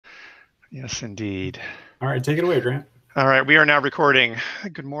Yes, indeed. All right, take it away, Grant. All right, we are now recording.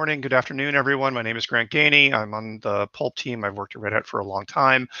 Good morning, good afternoon, everyone. My name is Grant Gainey. I'm on the Pulp team. I've worked at Red Hat for a long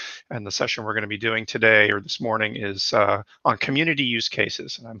time, and the session we're going to be doing today or this morning is on community use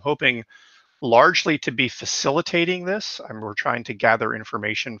cases. And I'm hoping largely to be facilitating this. We're trying to gather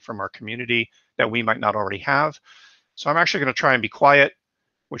information from our community that we might not already have. So I'm actually going to try and be quiet,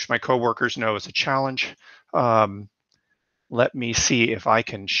 which my coworkers know is a challenge. Let me see if I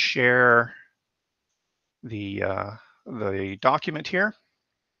can share the document here.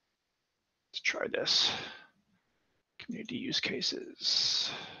 Let's try this. Community use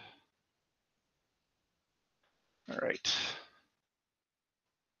cases. All right.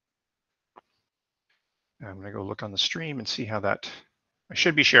 I'm going to go look on the stream and see how that, I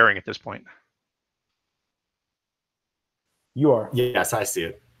should be sharing at this point. You are. Yes, I see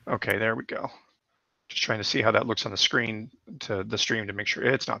it. Okay, there we go. Just trying to see how that looks on the screen to the stream to make sure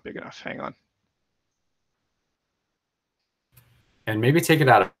it's not big enough. Hang on. And maybe take it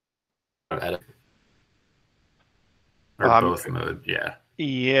out of edit. Or both mode, yeah.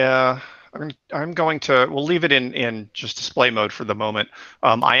 Yeah, I'm going to, we'll leave it in just display mode for the moment.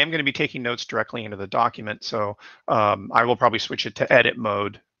 I am going to be taking notes directly into the document, so I will probably switch it to edit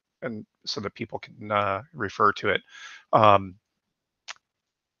mode and so that people can refer to it.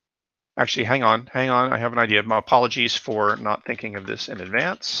 Actually, hang on. I have an idea. My apologies for not thinking of this in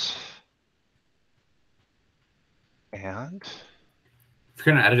advance. And if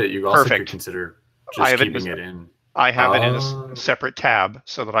you're going to edit it, you also could consider just keeping it in. I have it in a separate tab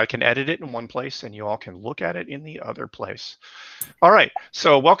so that I can edit it in one place and you all can look at it in the other place. All right,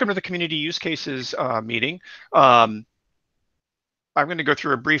 so welcome to the Community Use Cases meeting. I'm going to go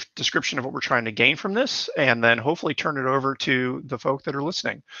through a brief description of what we're trying to gain from this and then hopefully turn it over to the folk that are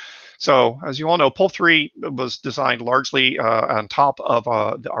listening. So as you all know, Pulp 3 was designed largely on top of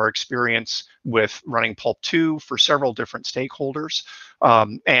our experience with running Pulp 2 for several different stakeholders.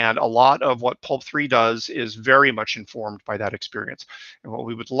 And a lot of what Pulp 3 does is very much informed by that experience. And what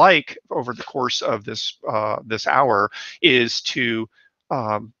we would like over the course of this hour is to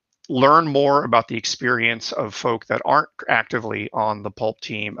learn more about the experience of folk that aren't actively on the Pulp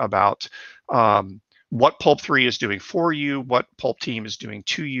team about what Pulp 3 is doing for you, what Pulp team is doing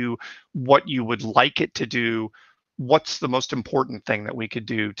to you, what you would like it to do, what's the most important thing that we could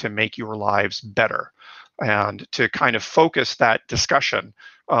do to make your lives better. And to kind of focus that discussion,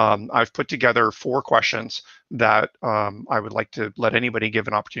 I've put together 4 questions that I would like to let anybody give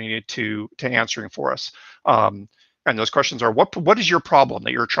an opportunity to answering for us. And those questions are, what is your problem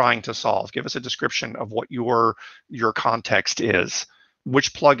that you're trying to solve? Give us a description of what your context is.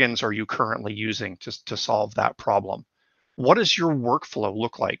 Which plugins are you currently using to solve that problem? What does your workflow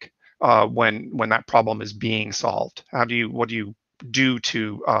look like when that problem is being solved? What do you do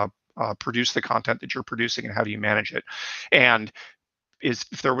to produce the content that you're producing, and how do you manage it? And if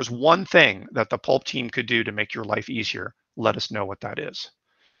there was one thing that the Pulp team could do to make your life easier, let us know what that is.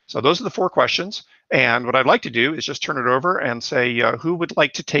 So those are the 4 questions. And what I'd like to do is just turn it over and say, who would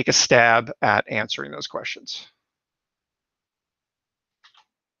like to take a stab at answering those questions?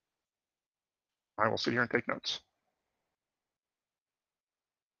 I will sit here and take notes.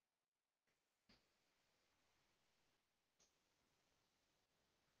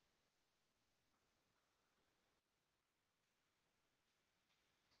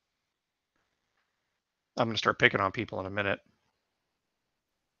 I'm going to start picking on people in a minute.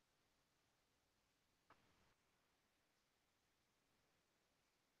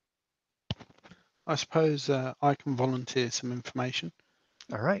 I suppose I can volunteer some information.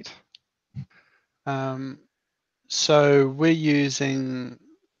 All right. So we've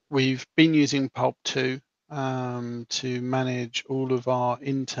been using Pulp 2 to manage all of our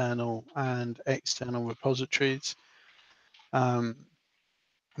internal and external repositories.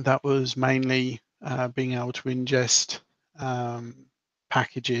 That was mainly being able to ingest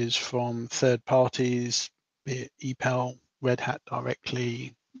packages from third parties, be it EPEL, Red Hat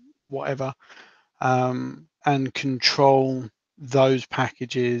directly, whatever, and control those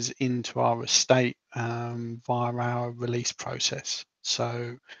packages into our estate via our release process.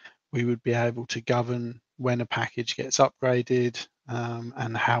 So we would be able to govern when a package gets upgraded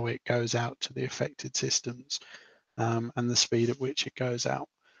and how it goes out to the affected systems and the speed at which it goes out.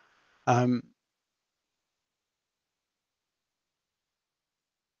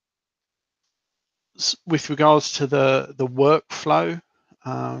 With regards to the workflow,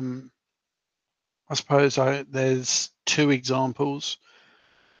 I suppose there's 2 examples.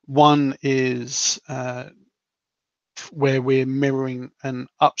 One is where we're mirroring an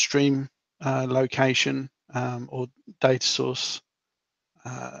upstream location or data source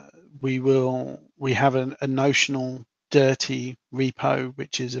we have a notional dirty repo,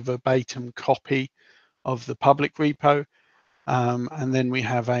 which is a verbatim copy of the public repo. And then we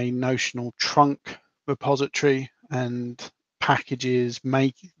have a notional trunk repository, and packages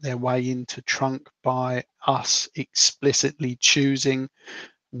make their way into trunk by us explicitly choosing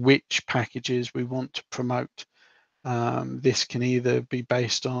which packages we want to promote. This can either be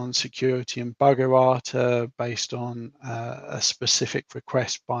based on security and bug errata, based on a specific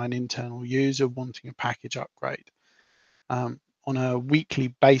request by an internal user wanting a package upgrade. On a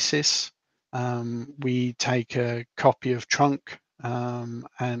weekly basis, we take a copy of trunk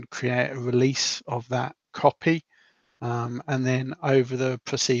and create a release of that copy. And then over the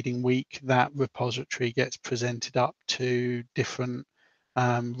preceding week, that repository gets presented up to different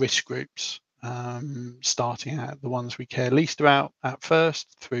risk groups, starting at the ones we care least about at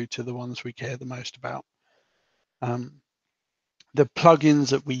first through to the ones we care the most about. The plugins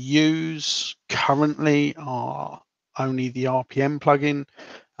that we use currently are only the RPM plugin,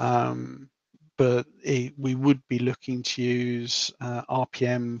 but we would be looking to use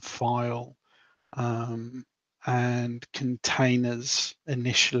RPM, file, and containers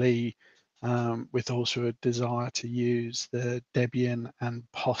initially, with also a desire to use the Debian and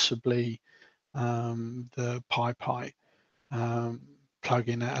possibly the PyPy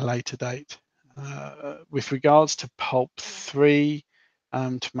plugin at a later date. With regards to Pulp 3,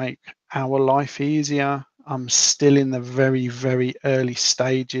 to make our life easier, I'm still in the very, very early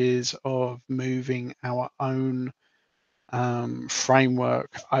stages of moving our own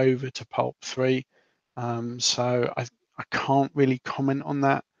framework over to Pulp 3. So I can't really comment on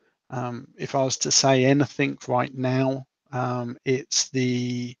that. If I was to say anything right now, it's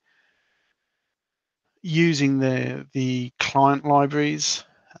using the client libraries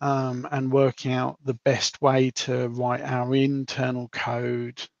and working out the best way to write our internal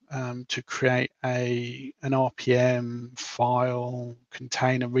code to create an RPM file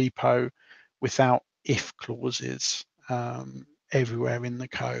container repo without if clauses everywhere in the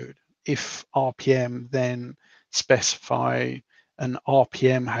code. If RPM, then specify an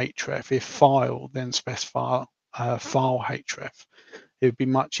RPM href. If file, then specify file href. It would be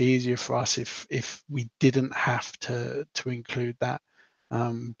much easier for us if we didn't have to include that.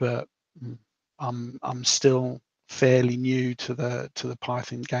 But I'm still fairly new to the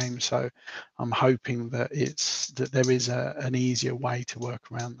Python game, so I'm hoping that there is an easier way to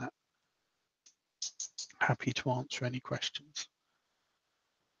work around that. Happy to answer any questions.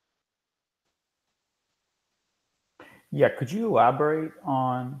 Yeah, could you elaborate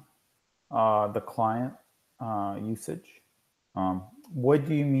on the client usage? What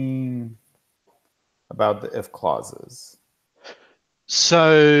do you mean about the if clauses?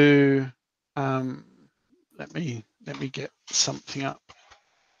 So let me get something up,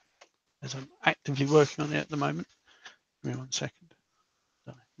 as I'm actively working on it at the moment. Give me 1 second.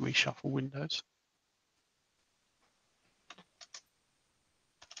 Reshuffle windows.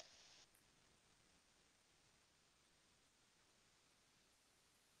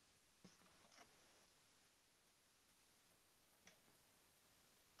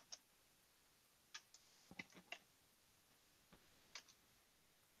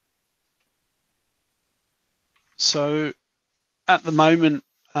 So at the moment,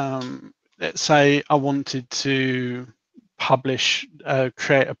 let's say I wanted to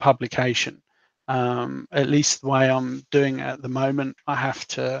create a publication. At least the way I'm doing it at the moment, I have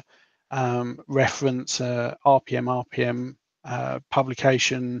to reference a RPM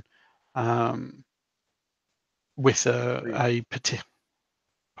publication with a particular.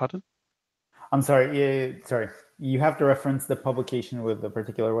 Pardon? I'm sorry. Yeah, sorry. You have to reference the publication with a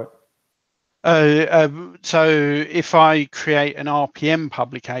particular what? So if I create an RPM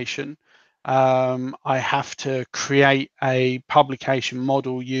publication, I have to create a publication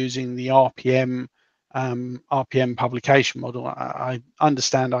model using the RPM publication model. I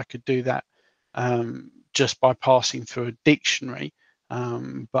understand I could do that just by passing through a dictionary,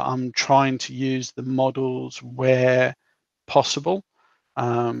 but I'm trying to use the models where possible,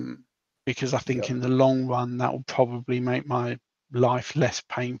 because I think in the long run that will probably make my life less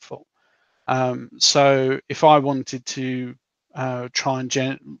painful. So if I wanted to try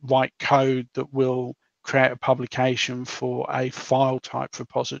and write code that will create a publication for a file type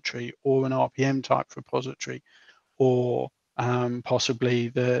repository or an RPM type repository, or possibly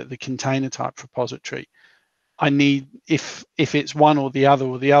the container type repository, I need, if it's one or the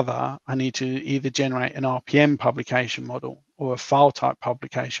other, I need to either generate an RPM publication model or a file type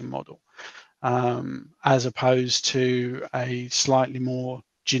publication model, as opposed to a slightly more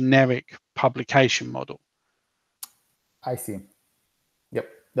generic publication model. I see. Yep.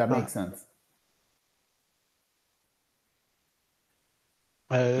 That makes sense.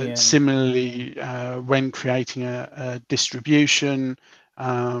 Similarly, when creating a distribution,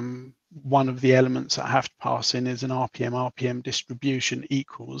 one of the elements that I have to pass in is an RPM distribution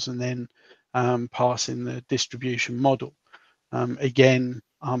equals, and then pass in the distribution model. Again,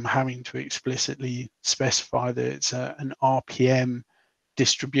 I'm having to explicitly specify that it's an RPM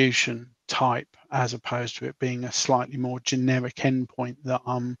distribution type, as opposed to it being a slightly more generic endpoint that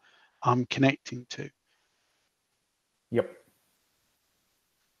I'm connecting to. Yep.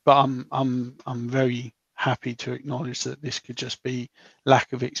 But I'm very happy to acknowledge that this could just be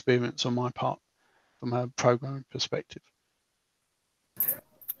lack of experience on my part from a programming perspective.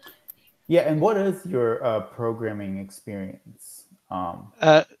 Yeah, and what is your programming experience?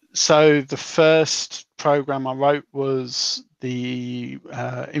 So the first program I wrote was the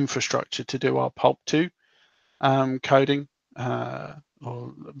infrastructure to do our Pulp 2 coding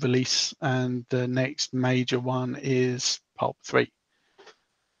or release, and the next major one is Pulp 3.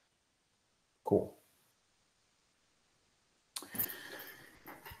 Cool.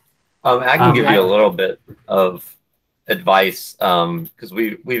 I can give you a little bit of advice because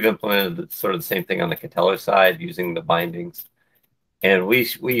we've implemented sort of the same thing on the Catello side using the bindings, and we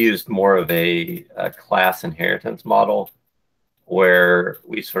used more of a class inheritance model where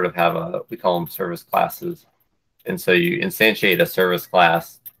we sort of have we call them service classes, and so you instantiate a service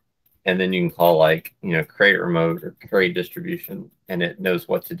class, and then you can call like create remote or create distribution, and it knows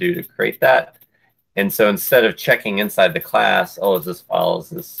what to do to create that. And so instead of checking inside the class, oh, is this file, is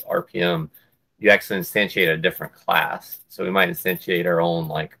this RPM, you actually instantiate a different class. So we might instantiate our own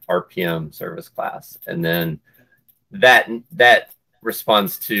like RPM service class. And then that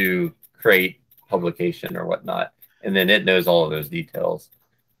responds to create publication or whatnot. And then it knows all of those details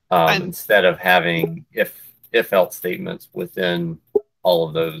instead of having if else statements within all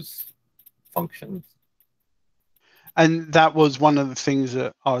of those functions. And that was one of the things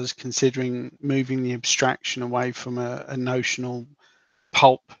that I was considering, moving the abstraction away from a notional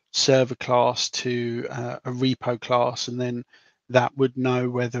Pulp server class to a repo class, and then that would know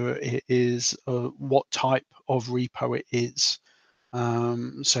whether it is what type of repo it is.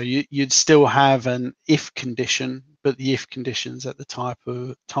 So you'd still have an if condition, but the if condition's at the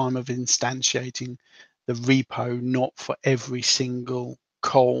time of instantiating the repo, not for every single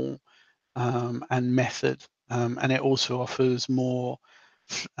call and method. And it also offers more,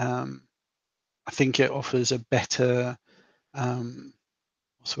 I think it offers a better,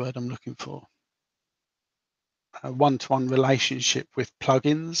 what's the word I'm looking for? A one-to-one relationship with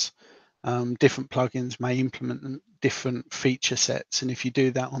plugins. Different plugins may implement different feature sets. And if you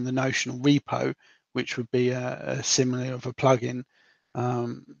do that on the notional repo, which would be a simile of a plugin,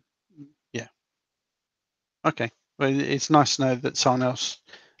 yeah. Okay, well, it's nice to know that someone else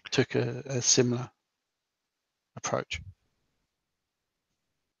took a similar approach.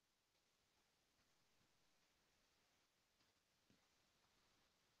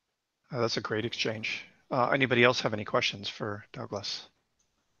 That's a great exchange. Anybody else have any questions for Douglas?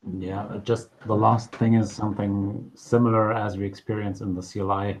 Yeah, just the last thing is something similar as we experience in the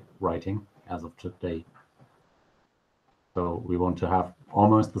CLI writing as of today. So we want to have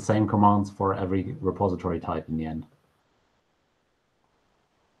almost the same commands for every repository type in the end.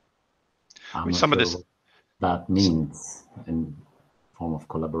 Some of this that means in form of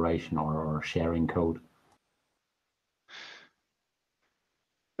collaboration or sharing code.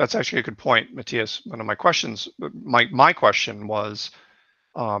 That's actually a good point, Matthias. One of my questions, my question was,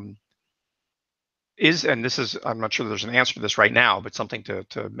 and this is, I'm not sure there's an answer to this right now, but something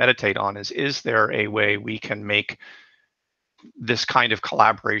to meditate on is there a way we can make this kind of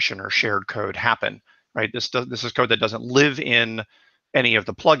collaboration or shared code happen, right? This is code that doesn't live in any of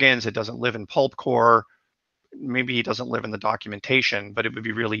the plugins. It doesn't live in Pulp core. Maybe it doesn't live in the documentation, but it would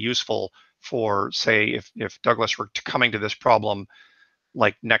be really useful for, say, if Douglas were coming to this problem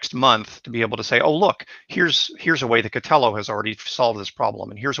like next month, to be able to say, oh, look, here's a way that Catello has already solved this problem,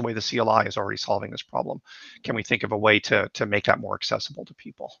 and here's a way the CLI is already solving this problem. Can we think of a way to make that more accessible to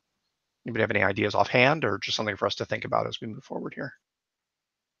people? Anybody have any ideas offhand, or just something for us to think about as we move forward here?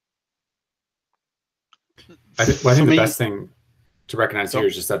 I think the best thing to recognize here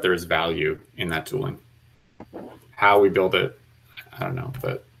is just that there is value in that tooling. How we build it, I don't know,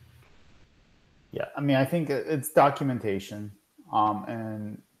 but yeah, I mean, I think it's documentation,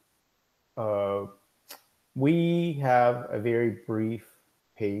 and we have a very brief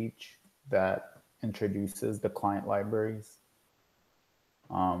page that introduces the client libraries.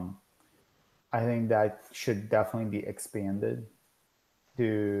 I think that should definitely be expanded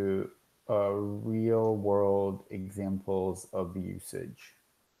to real world examples of usage.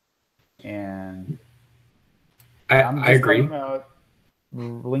 And I agree. Talking about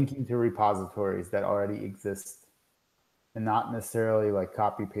linking to repositories that already exist and not necessarily like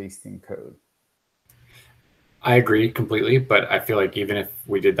copy pasting code. I agree completely, but I feel like even if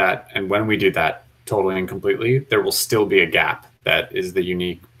we did that, and when we do that totally and completely, there will still be a gap that is the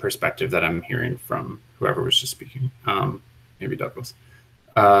unique perspective that I'm hearing from whoever was just speaking, maybe Douglas.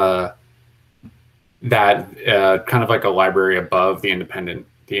 That kind of like a library above the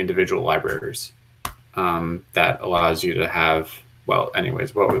individual libraries that allows you to have, well,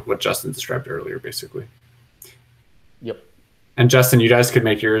 anyways, what Justin described earlier, basically. Yep. And Justin, you guys could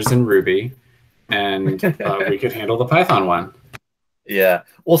make yours in Ruby, and we could handle the Python one. Yeah.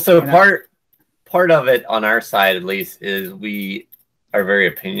 Well, so part of it on our side, at least, is we are very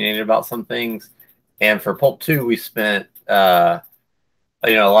opinionated about some things. And for Pulp 2, we spent a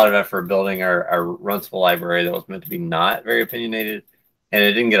lot of effort building our Runcible library that was meant to be not very opinionated, and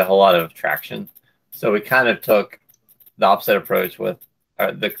it didn't get a whole lot of traction. So we kind of took the opposite approach with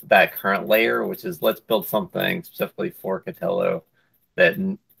that current layer, which is let's build something specifically for Catello that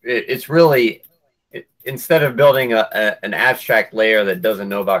it's really, instead of building an abstract layer that doesn't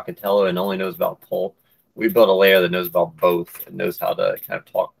know about Catello and only knows about Pulp, we built a layer that knows about both and knows how to kind of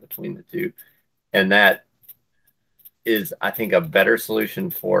talk between the two. And that is, I think, a better solution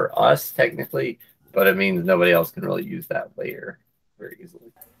for us technically, but it means nobody else can really use that layer very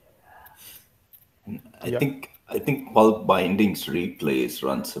easily. I think Pulp bindings replace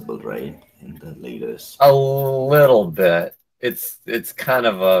Runcible, right? In the latest. A little bit. It's kind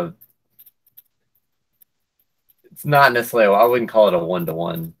of it's not necessarily, I wouldn't call it a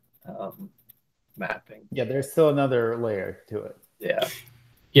one-to-one mapping. Yeah, there's still another layer to it. Yeah.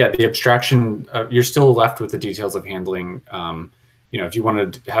 Yeah, the abstraction, you're still left with the details of handling. If you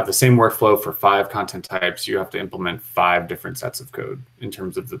want to have the same workflow for 5 content types, you have to implement 5 different sets of code in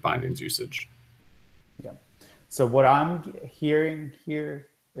terms of the bindings usage. Yeah. So what I'm hearing here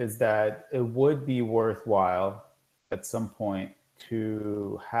is that it would be worthwhile at some point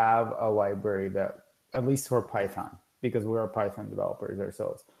to have a library that, at least for Python, because we're Python developers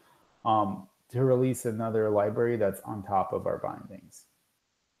ourselves, to release another library that's on top of our bindings.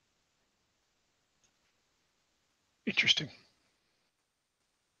 Interesting.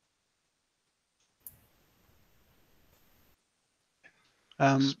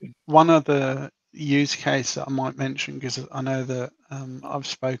 One other use case that I might mention, because I know that I've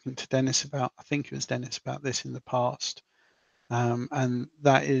spoken to Dennis about, I think it was Dennis about this in the past, and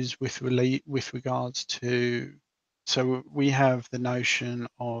that is with regards to, so we have the notion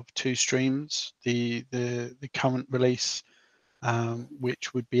of 2 streams, the current release,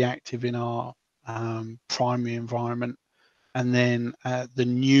 which would be active in our primary environment, and then the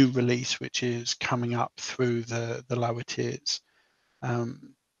new release, which is coming up through the lower tiers.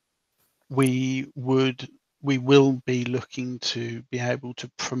 We will be looking to be able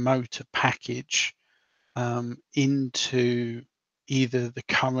to promote a package into either the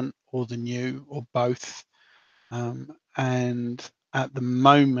current or the new or both. And at the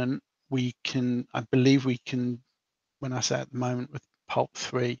moment, I believe we can, when I say at the moment with Pulp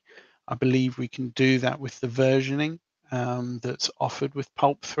 3, I believe we can do that with the versioning that's offered with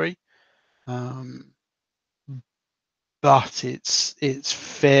Pulp 3. But it's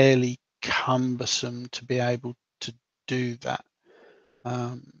fairly cumbersome to be able to do that.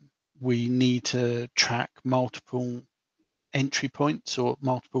 We need to track multiple entry points or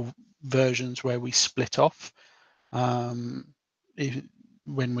multiple versions where we split off.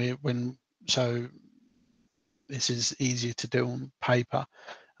 So this is easier to do on paper,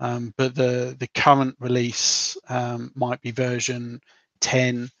 but the current release might be version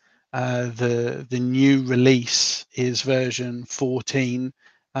 10. The new release is version 14.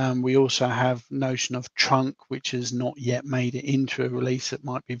 We also have notion of trunk, which has not yet made it into a release. It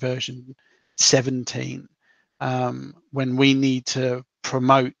might be version 17. When we need to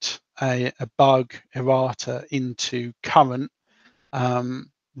promote a bug errata into current,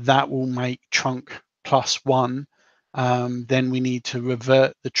 that will make trunk +1. Then we need to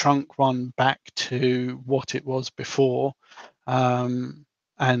revert the trunk one back to what it was before. And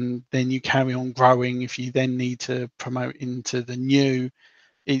then you carry on growing. If you then need to promote into the new,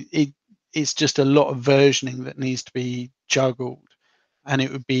 it's just a lot of versioning that needs to be juggled. And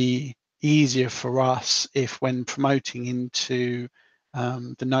it would be easier for us if, when promoting into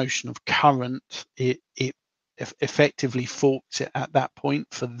the notion of current, it effectively forks it at that point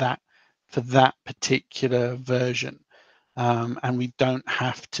for that particular version, and we don't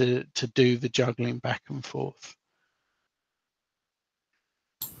have to do the juggling back and forth.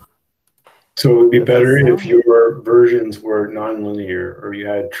 So it would be Does that better if sound- your versions were nonlinear, or you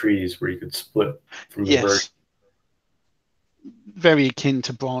had trees where you could split from the version. Yes, very akin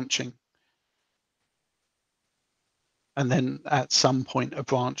to branching. And then at some point, a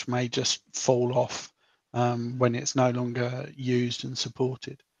branch may just fall off when it's no longer used and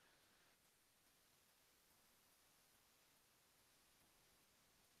supported.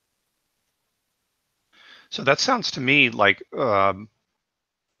 So that sounds to me like, I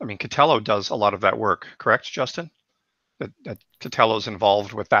mean, Catello does a lot of that work, correct, Justin? That Catello's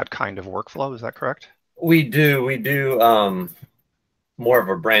involved with that kind of workflow, is that correct? We do more of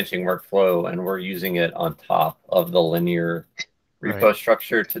a branching workflow, and we're using it on top of the linear repo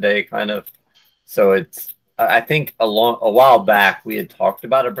structure today, kind of. So it's, I think a while back we had talked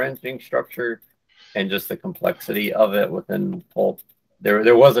about a branching structure and just the complexity of it within Pulp.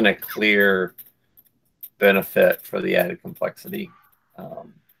 There wasn't a clear benefit for the added complexity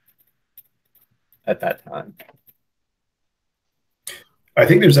at that time. I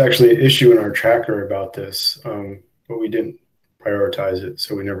think there's actually an issue in our tracker about this, but we didn't prioritize it,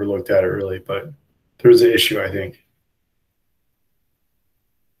 so we never looked at it really. But there's an issue, I think,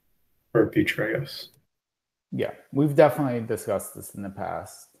 or a feature, I guess. Yeah, we've definitely discussed this in the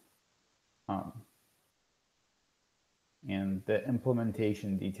past. And the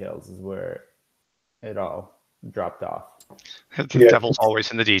implementation details is where it all dropped off. The devil's always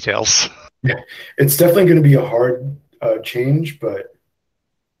in the details. Yeah, it's definitely going to be a hard change, but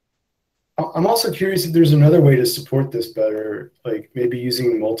I'm also curious if there's another way to support this better, like maybe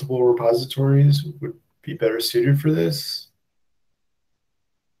using multiple repositories would be better suited for this.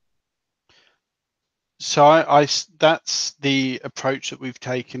 So that's the approach that we've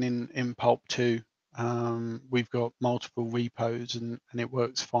taken in Pulp 2. We've got multiple repos and it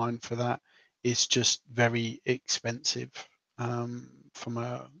works fine for that. It's just very expensive. From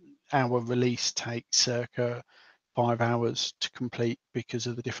our release takes circa 5 hours to complete because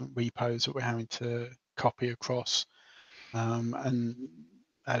of the different repos that we're having to copy across. And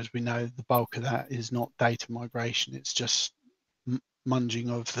as we know, the bulk of that is not data migration. It's just munging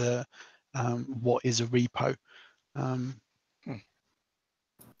of the what is a repo.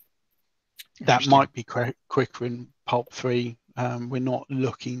 That might be quicker in Pulp 3. We're not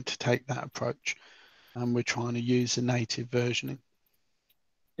looking to take that approach. We're trying to use the native versioning.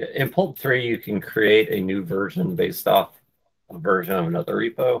 In Pulp 3, you can create a new version based off a version of another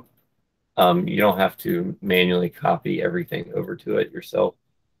repo. You don't have to manually copy everything over to it yourself.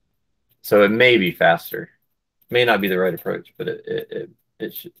 So it may be faster. May not be the right approach, but it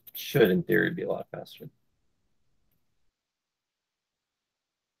should in theory be a lot faster.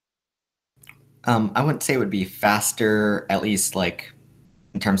 I wouldn't say it would be faster, at least like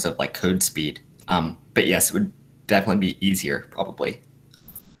in terms of like code speed. But yes, it would definitely be easier, probably.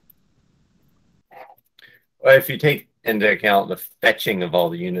 Well, if you take into account the fetching of all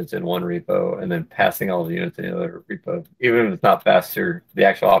the units in one repo and then passing all the units in the other repo, even if it's not faster, the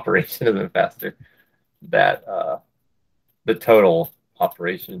actual operation isn't faster, that the total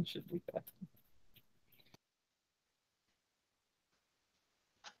operation should be faster.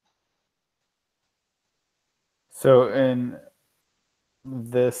 So in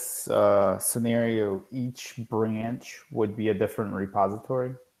this scenario, each branch would be a different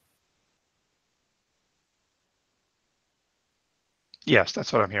repository? Yes,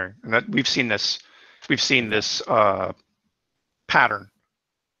 that's what I'm hearing. And that we've seen this pattern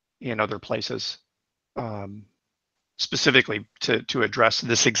in other places, specifically to address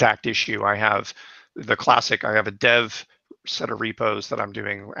this exact issue. I have a dev set of repos that I'm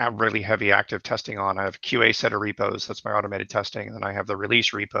doing really heavy active testing on. I have a QA set of repos, that's my automated testing, and then I have the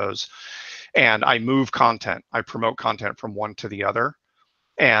release repos. And I move content, I promote content from one to the other.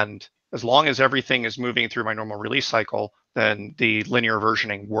 And as long as everything is moving through my normal release cycle, then the linear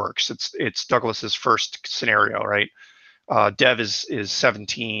versioning works. It's Douglas's first scenario, right? Dev is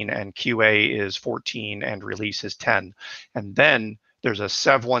 17 and QA is 14 and release is 10. And then there's a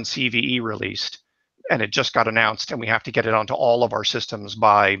Sev1 CVE released and it just got announced and we have to get it onto all of our systems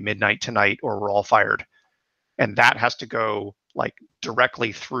by midnight tonight or we're all fired. And that has to go like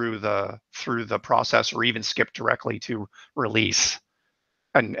directly through the process or even skip directly to release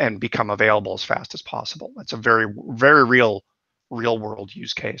and become available as fast as possible. It's a very, very real world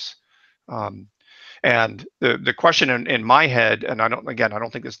use case. And the question in my head, and I don't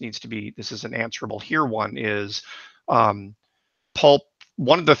think this isn't answerable here, one is Pulp.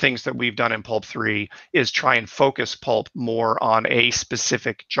 One of the things that we've done in Pulp 3 is try and focus Pulp more on a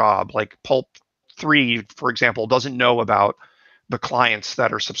specific job. Like Pulp 3, for example, doesn't know about the clients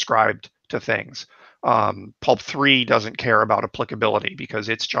that are subscribed to things. Pulp 3 doesn't care about applicability because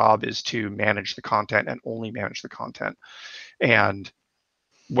its job is to manage the content and only manage the content. And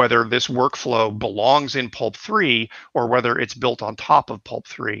whether this workflow belongs in Pulp 3 or whether it's built on top of Pulp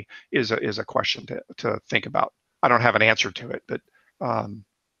 3 is a question to think about. I don't have an answer to it, but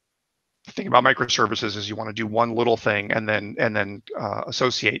the thing about microservices is you want to do one little thing and then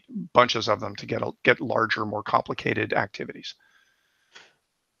associate bunches of them to get larger, more complicated activities.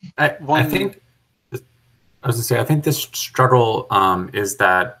 I think I was gonna say I think this struggle is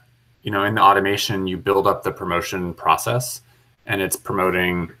that in the automation you build up the promotion process, and it's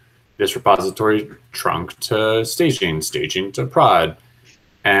promoting this repository trunk to staging, staging to prod,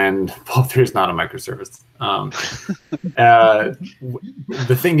 and Pulp 3 is not a microservice.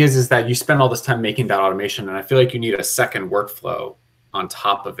 The thing is that you spend all this time making that automation, and I feel like you need a second workflow on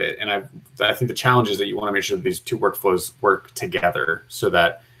top of it. And I think the challenge is that you want to make sure that these two workflows work together so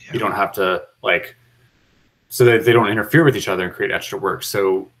that you don't have to so that they don't interfere with each other and create extra work.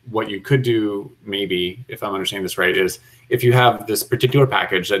 So what you could do, maybe, if I'm understanding this right, is if you have this particular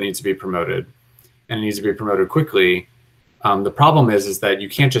package that needs to be promoted and it needs to be promoted quickly, the problem is that you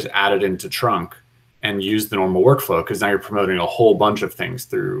can't just add it into trunk and use the normal workflow, because now you're promoting a whole bunch of things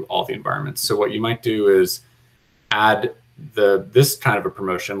through all the environments. So what you might do is add this kind of a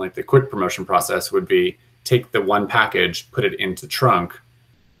promotion, like the quick promotion process would be take the one package, put it into trunk,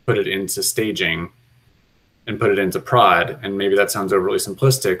 put it into staging, and put it into prod. And maybe that sounds overly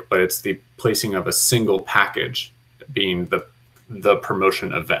simplistic, but it's the placing of a single package being the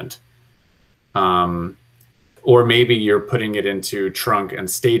promotion event. Or maybe you're putting it into trunk and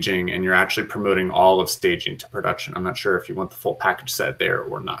staging, and you're actually promoting all of staging to production. I'm not sure if you want the full package set there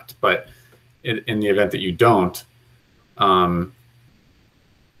or not, but in the event that you don't,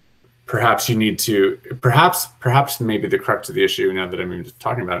 perhaps you need to, perhaps maybe the crux of the issue, now that I'm even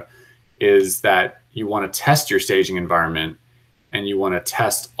talking about it, is that you want to test your staging environment and you want to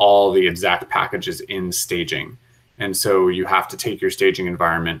test all the exact packages in staging. And so you have to take your staging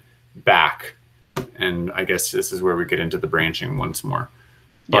environment back. And I guess this is where we get into the branching once more.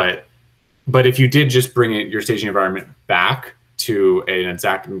 But if you did just bring your staging environment back to an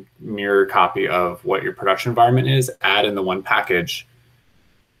exact mirror copy of what your production environment is, add in the one package,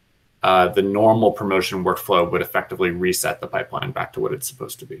 the normal promotion workflow would effectively reset the pipeline back to what it's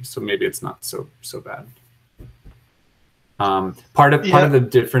supposed to be. So maybe it's not so bad. Part of the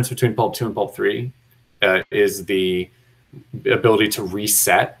difference between Pulp 2 and Pulp 3 is the ability to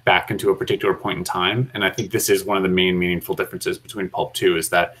reset back into a particular point in time. And I think this is one of the main meaningful differences between Pulp 2 is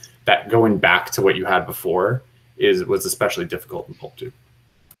that going back to what you had before was especially difficult in Pulp 2.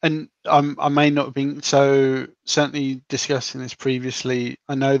 And I may not have been so certainly discussing this previously.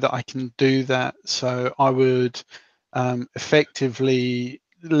 I know that I can do that. So I would effectively,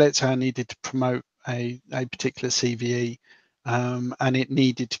 let's say I needed to promote a particular CVE and it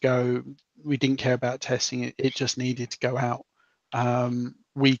needed to go, we didn't care about testing it, it just needed to go out.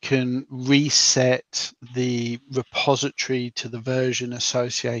 We can reset the repository to the version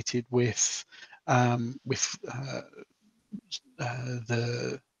associated with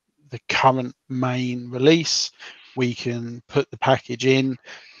the current main release. We can put the package in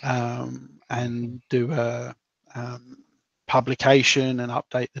and do a publication and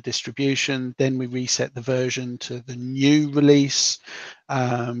update the distribution. Then we reset the version to the new release,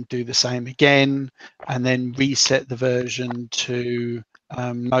 do the same again, and then reset the version to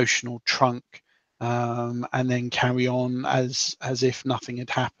notional trunk, and then carry on as if nothing had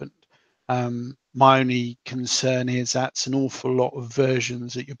happened. My only concern is that's an awful lot of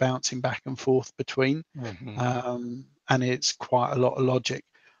versions that you're bouncing back and forth between, and it's quite a lot of logic.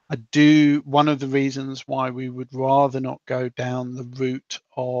 One of the reasons why we would rather not go down the route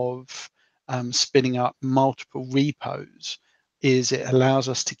of spinning up multiple repos is it allows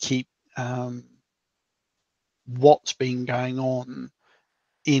us to keep what's been going on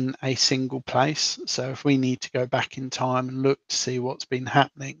in a single place. So if we need to go back in time and look to see what's been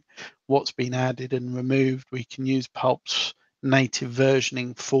happening, what's been added and removed, we can use Pulp's native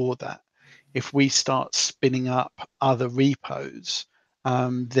versioning for that. If we start spinning up other repos,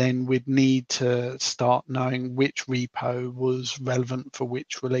 then we'd need to start knowing which repo was relevant for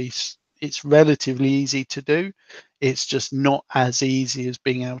which release. It's relatively easy to do. It's just not as easy as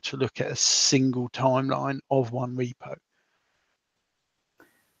being able to look at a single timeline of one repo.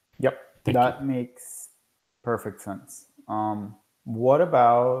 Yep, that makes perfect sense. What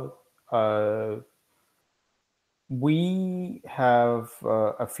about we have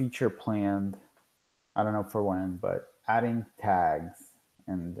a feature planned, I don't know for when, but adding tags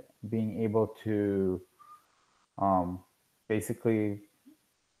and being able to basically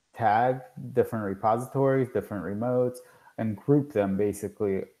tag different repositories, different remotes, and group them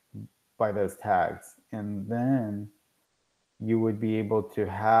basically by those tags. And then you would be able to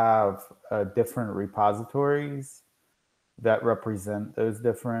have different repositories that represent those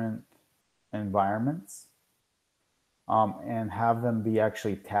different environments, and have them be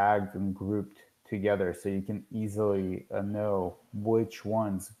actually tagged and grouped together so you can easily know which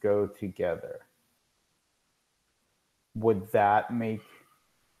ones go together. Would that make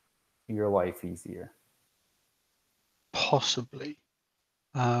your life easier? Possibly.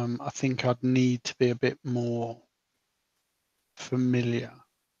 I think I'd need to be a bit more familiar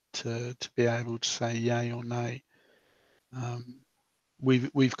to be able to say yay or nay.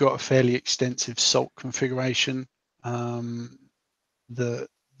 We've got a fairly extensive SALT configuration that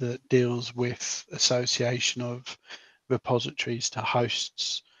deals with association of repositories to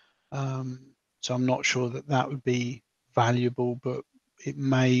hosts. So I'm not sure that would be valuable, but it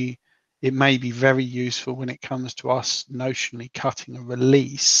may be very useful when it comes to us notionally cutting a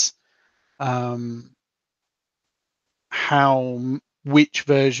release. Which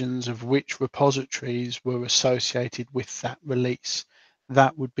versions of which repositories were associated with that release.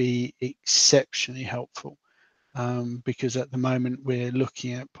 That would be exceptionally helpful, because at the moment we're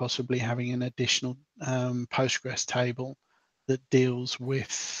looking at possibly having an additional Postgres table that deals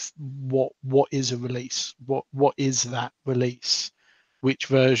with what is a release, what is that release, which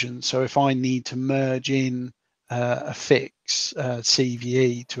version. So if I need to merge in a fix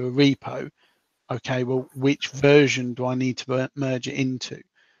CVE to a repo, okay, well, which version do I need to merge it into?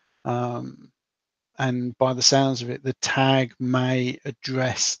 And by the sounds of it, the tag may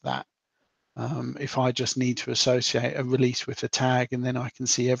address that. If I just need to associate a release with a tag and then I can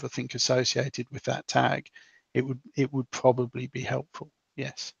see everything associated with that tag, it would probably be helpful.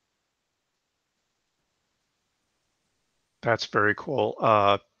 Yes. That's very cool.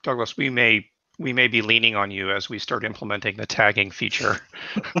 Douglas, we may be leaning on you as we start implementing the tagging feature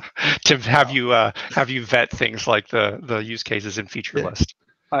to have you vet things like the use cases in feature list.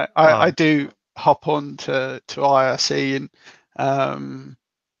 I do hop on to IRC, and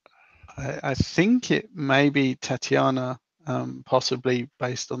I think it may be Tatiana, possibly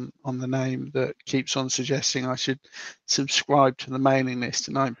based on the name, that keeps on suggesting I should subscribe to the mailing list,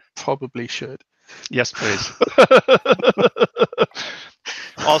 and I probably should. Yes, please.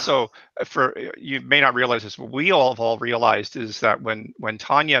 Also, for you may not realize this, what we all have all realized is that when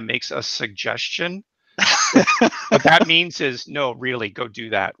Tanya makes a suggestion, what that means is, no, really, go do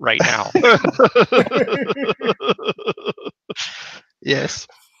that right now. Yes.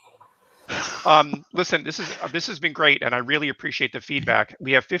 Listen, this has been great, and I really appreciate the feedback.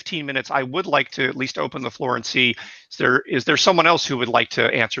 We have 15 minutes. I would like to at least open the floor and see, is there someone else who would like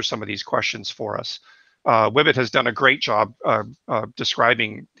to answer some of these questions for us? Wibbit has done a great job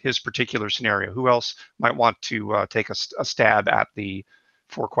describing his particular scenario. Who else might want to take a stab at the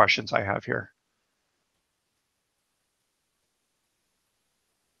 4 questions I have here?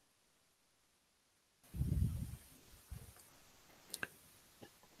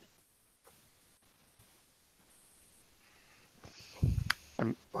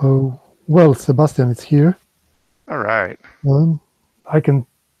 Well, Sebastian is here. All right. I can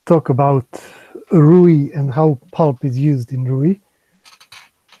talk about Rui and how Pulp is used in Rui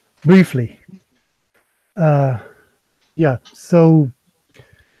briefly. Yeah, so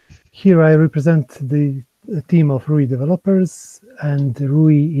here I represent the team of Rui developers, and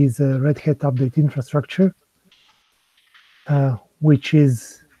Rui is a Red Hat update infrastructure, which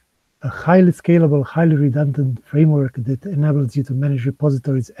is a highly scalable, highly redundant framework that enables you to manage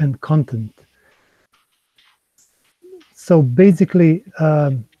repositories and content. So basically,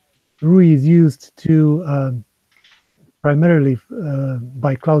 Rui is used to primarily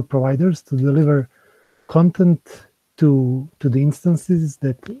by cloud providers to deliver content to the instances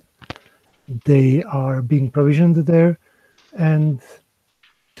that they are being provisioned there, and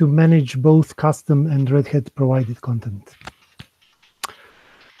to manage both custom and Red Hat provided content.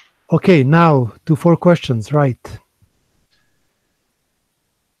 Okay, now to 4 questions, right?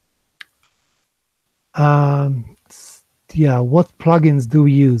 Yeah, what plugins do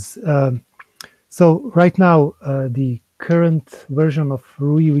we use? So right now, the current version of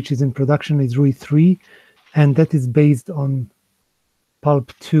Rui, which is in production, is Rui 3, and that is based on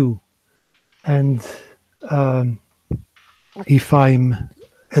Pulp 2. And if I'm,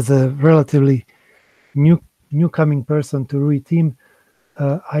 as a relatively newcoming person to Rui team,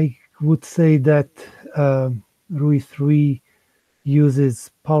 I would say that Rui 3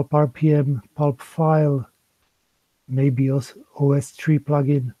 uses Pulp RPM, Pulp file, maybe OS3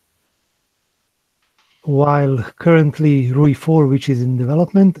 plugin. while currently Rui 4, which is in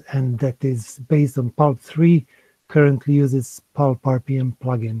development, and that is based on Pulp 3, currently uses Pulp RPM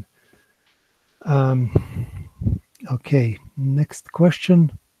plugin. Okay, next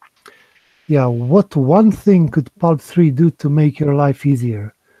question. Yeah, what one thing could Pulp 3 do to make your life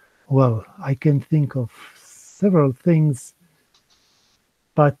easier? Well, I can think of several things,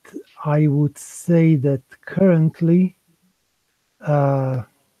 but I would say that currently the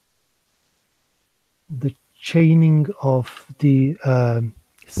chaining of the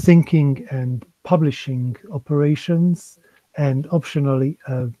syncing and publishing operations and optionally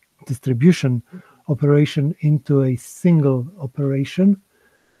distribution operation into a single operation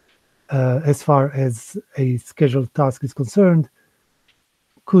as far as a scheduled task is concerned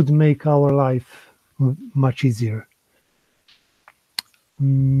could make our life much easier.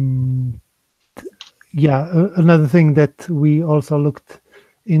 Yeah, another thing that we also looked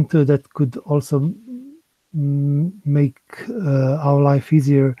into that could also make our life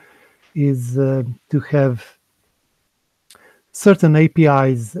easier is to have certain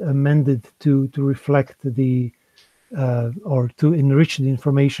APIs amended to reflect the or to enrich the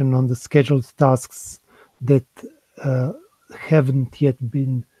information on the scheduled tasks that haven't yet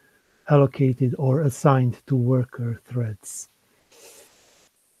been allocated or assigned to worker threads.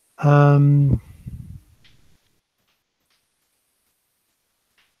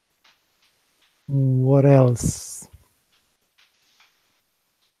 What else?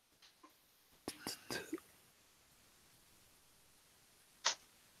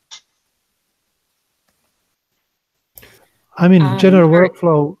 I mean, general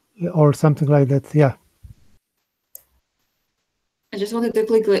workflow or something like that. Yeah. I just wanted to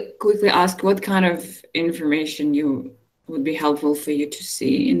quickly ask what kind of information would be helpful for you to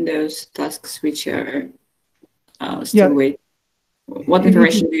see in those tasks which are still waiting. What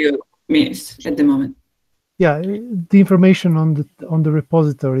information do you miss at the moment? Yeah, the information on the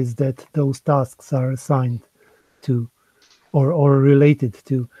repositories that those tasks are assigned to or related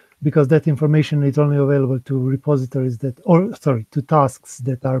to, because that information is only available to repositories to tasks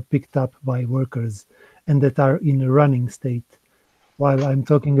that are picked up by workers and that are in a running state, while I'm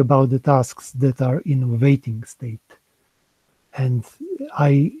talking about the tasks that are in a waiting state. And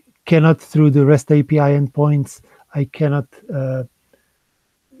I cannot, through the REST API endpoints, I cannot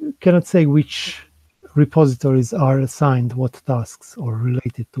say which repositories are assigned what tasks or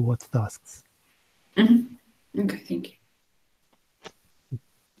related to what tasks. Mm-hmm. Okay, thank you.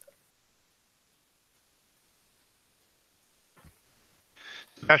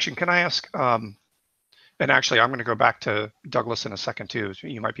 Sebastian, can I ask, and actually I'm going to go back to Douglas in a second too, so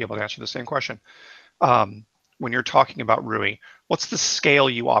you might be able to answer the same question. When you're talking about Rui, what's the scale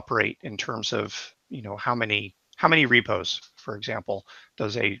you operate in terms of, how many repos, for example,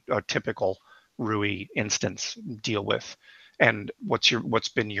 does a typical Rui instance deal with? And what's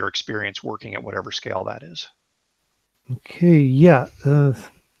been your experience working at whatever scale that is? Okay, yeah.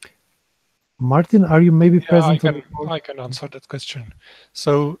 Martin, are you maybe present? I can answer that question.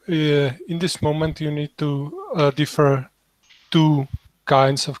 So in this moment, you need to differ two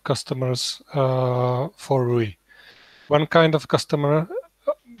kinds of customers for Rui. One kind of customer,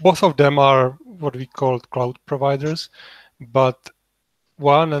 both of them are what we call cloud providers, but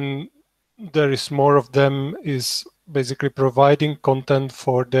one, and there is more of them, is basically providing content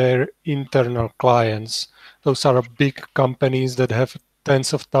for their internal clients. Those are big companies that have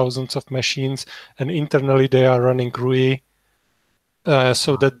tens of thousands of machines, and internally they are running Rui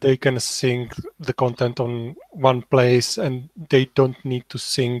so that they can sync the content on one place, and they don't need to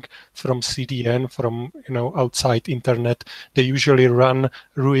sync from CDN, from outside internet. They usually run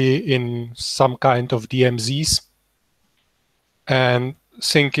Rui in some kind of DMZs and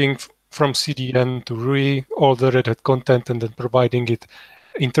syncing from CDN to Rui all the Red Hat content and then providing it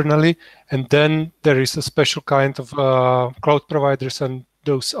internally. And then there is a special kind of cloud providers, and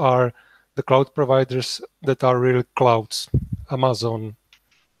those are the cloud providers that are real clouds: Amazon,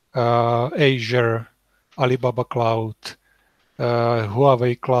 Azure, Alibaba Cloud,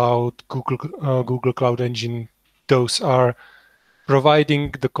 Huawei Cloud, Google Cloud Engine. Those are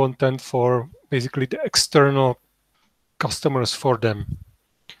providing the content for basically the external customers for them.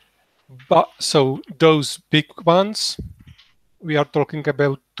 But so those big ones, we are talking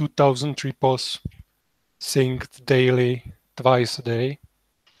about 2,000 repos synced daily, twice a day.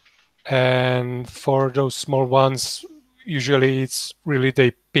 And for those small ones, usually it's really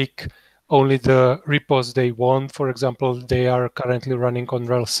they pick only the repos they want. For example, they are currently running on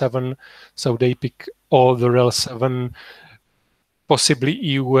RHEL 7, so they pick all the RHEL 7, possibly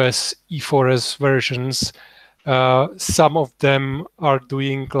EUS, E4S versions, Some of them are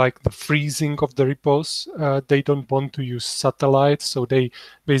doing like the freezing of the repos. They don't want to use satellites, so they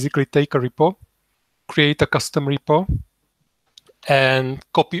basically take a repo, create a custom repo, and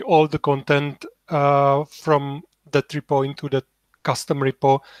copy all the content from that repo into the custom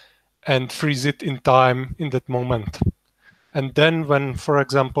repo and freeze it in time in that moment. And then when, for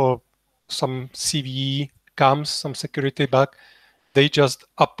example, some CVE comes, some security bug, they just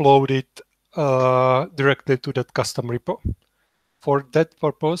upload it directly to that custom repo. For that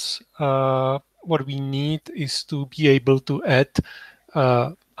purpose, what we need is to be able to add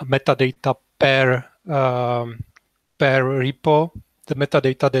a metadata per repo, the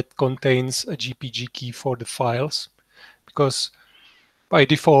metadata that contains a GPG key for the files, because by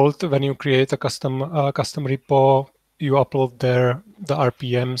default, when you create a custom repo, you upload there the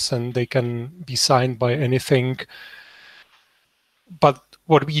RPMs, and they can be signed by anything. But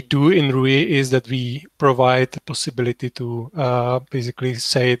what we do in Rui is that we provide the possibility to basically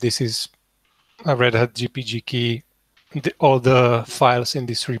say this is a Red Hat GPG key. All the files in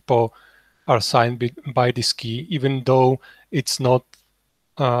this repo are signed by this key, even though it's not,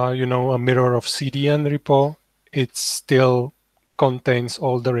 a mirror of CDN repo. It still contains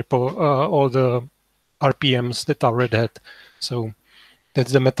all the RPMs that are Red Hat. So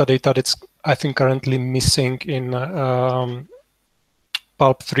that's the metadata that's, I think, currently missing in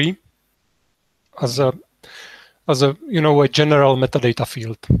Pulp 3 as a general metadata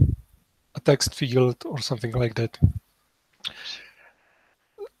field, a text field or something like that.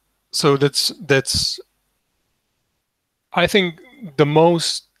 So that's I think the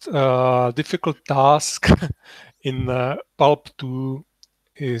most difficult task in Pulp 2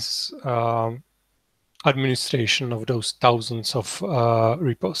 is administration of those thousands of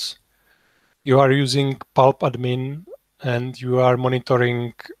repos. You are using Pulp admin, and you are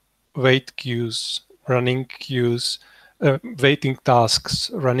monitoring wait queues, running queues, waiting tasks,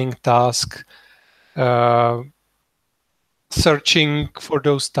 running tasks. Searching for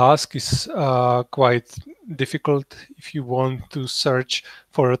those tasks is quite difficult. If you want to search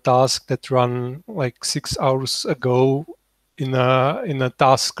for a task that ran like 6 hours ago in a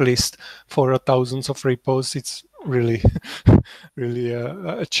task list for thousands of repos, it's really really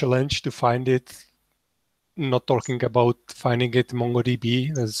a challenge to find it. Not talking about finding it in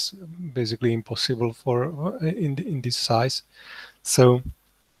MongoDB, that's basically impossible for in this size. So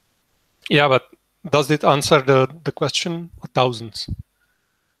yeah, but does it answer the question? Thousands.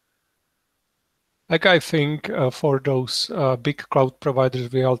 Like, I think for those big cloud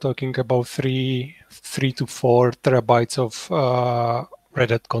providers, we are talking about 3 to 4 terabytes of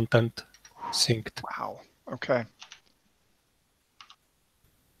Red Hat content synced. Wow. Okay.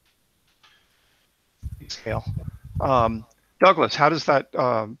 Scale. Douglas, how does that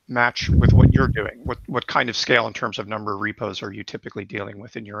match with what you're doing? What kind of scale in terms of number of repos are you typically dealing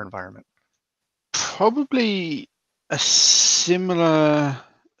with in your environment? Probably a similar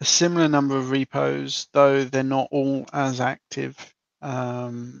number of repos, though they're not all as active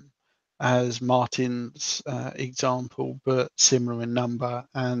as Martin's example, but similar in number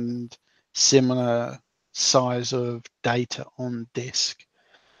and similar size of data on disk.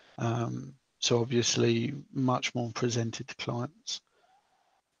 So obviously much more presented to clients.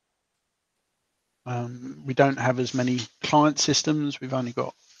 We don't have as many client systems. We've only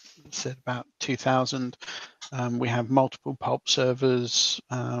got, said, about 2,000. We have multiple Pulp servers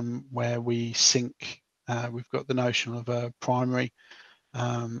where we sync. We've got the notion of a primary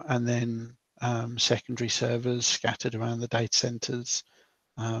and then secondary servers scattered around the data centers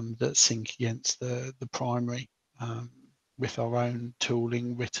that sync against the primary with our own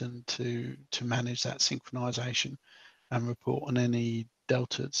tooling written to manage that synchronization and report on any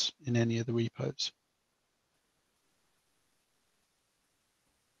deltas in any of the repos.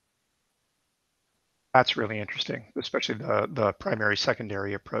 That's really interesting, especially the primary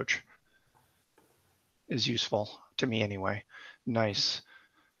secondary approach is useful to me anyway. Nice.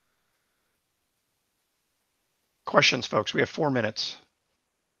 Questions, folks? We have 4 minutes.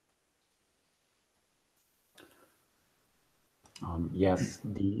 Yes,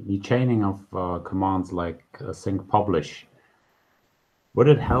 the chaining of commands like sync publish, would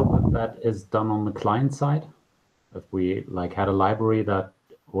it help if that is done on the client side? If we like had a library that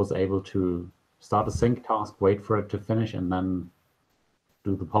was able to start a sync task, wait for it to finish, and then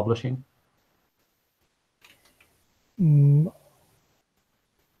do the publishing?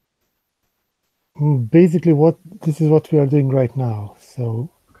 Basically, this is what we are doing right now.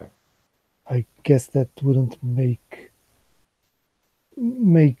 So okay. I guess that wouldn't make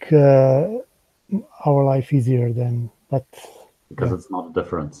our life easier then, but because yeah. It's not a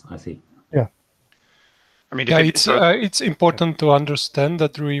difference. I see. Yeah. I mean, yeah, it's important to understand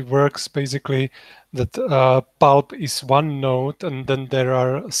that Rui works basically that Pulp is one node, and then there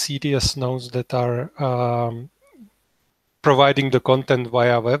are CDS nodes that are providing the content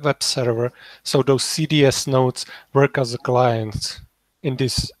via web server. So those CDS nodes work as a client in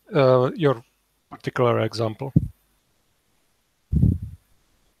this your particular example.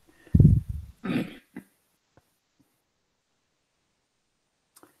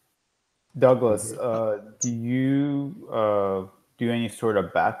 Douglas, do you do any sort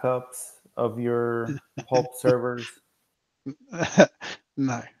of backups of your Pulp servers?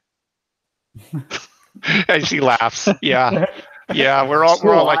 No. And she laughs. Yeah, yeah. We're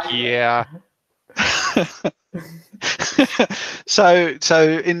all like, yeah. So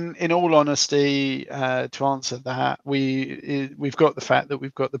in all honesty, to answer that, we've got the fact that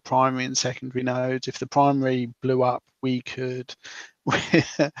we've got the primary and secondary nodes. If the primary blew up, we could,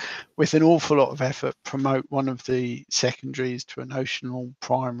 with an awful lot of effort, promote one of the secondaries to a notional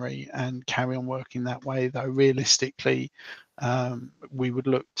primary and carry on working that way. Though realistically, we would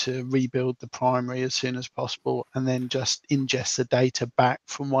look to rebuild the primary as soon as possible and then just ingest the data back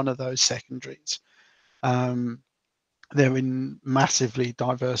from one of those secondaries. They're in massively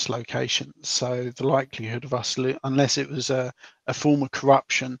diverse locations, so the likelihood of us, unless it was a form of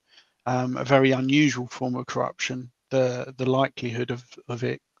corruption, a very unusual form of corruption, the likelihood of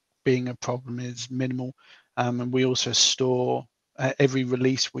it being a problem is minimal. And we also store, every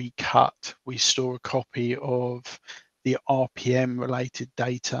release we cut, we store a copy of the RPM related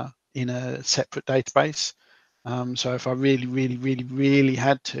data in a separate database. So if I really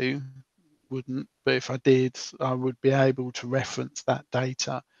had to, wouldn't, but if I did, I would be able to reference that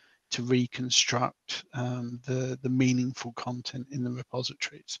data to reconstruct the meaningful content in the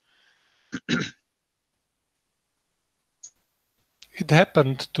repositories. It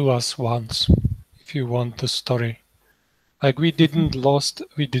happened to us once, if you want the story. Like we didn't lost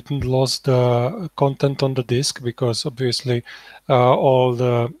the content on the disk because obviously all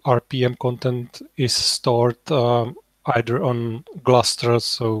the RPM content is stored either on clusters,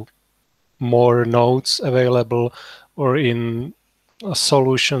 so more nodes available, or in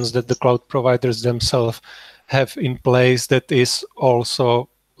solutions that the cloud providers themselves have in place that is also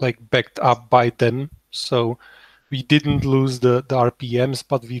like backed up by them. So we didn't lose the RPMs,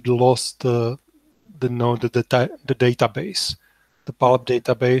 but we lost the node, the database, the Pulp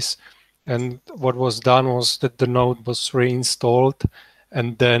database. And what was done was that the node was reinstalled.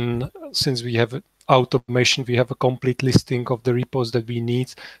 And then since we have automation, we have a complete listing of the repos that we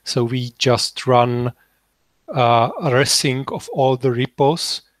need. So we just run a resync of all the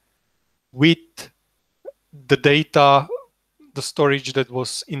repos with the data. The storage that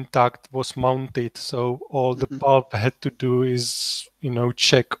was intact was mounted. So all the Pulp had to do is,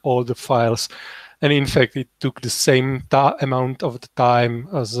 check all the files. And in fact, it took the same amount of the time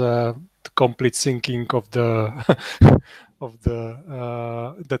as the complete syncing of the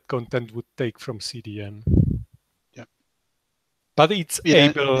that content would take from CDN. Yeah. But it's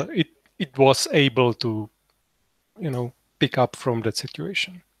able. Yeah. It was able to, pick up from that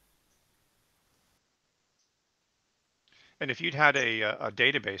situation. And if you'd had a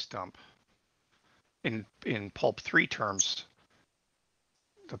database dump in Pulp 3 terms,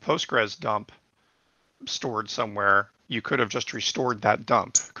 the Postgres dump stored somewhere, you could have just restored that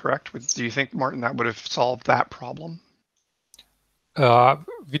dump, correct? Do you think, Martin, that would have solved that problem?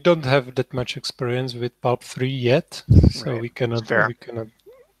 We don't have that much experience with Pulp 3 yet, so we cannot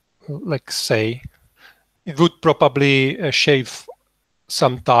say. It would probably shave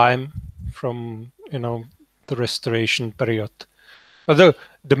some time from the restoration period. Although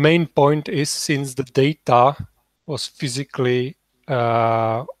the main point is, since the data was physically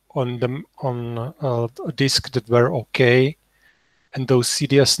on a disk that were okay, and those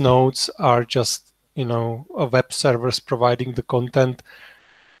CDS nodes are just a web servers providing the content,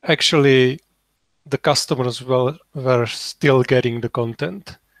 actually the customers were still getting the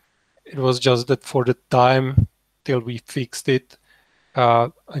content. It was just that for the time till we fixed it,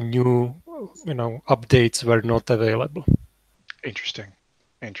 new updates were not available. Interesting.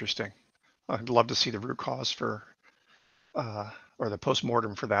 I'd love to see the root cause for or the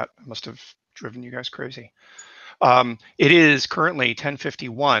post-mortem for that. It must have driven you guys crazy. It is currently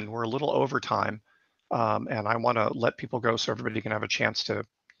 10:51. We're a little over time, and I want to let people go so everybody can have a chance to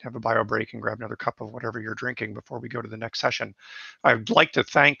have a bio break and grab another cup of whatever you're drinking before we go to the next session. I'd like to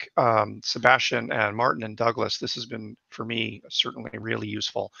thank Sebastian and Martin and Douglas. This has been, for me, certainly really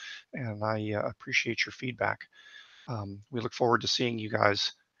useful, and I appreciate your feedback. We look forward to seeing you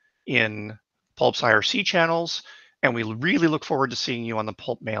guys in Pulp's IRC channels, and we really look forward to seeing you on the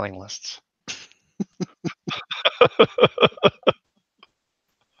Pulp mailing lists.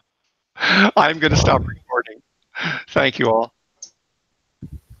 I'm going to stop recording. Thank you all.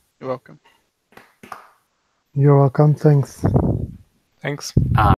 You're welcome. You're welcome. Thanks. Thanks.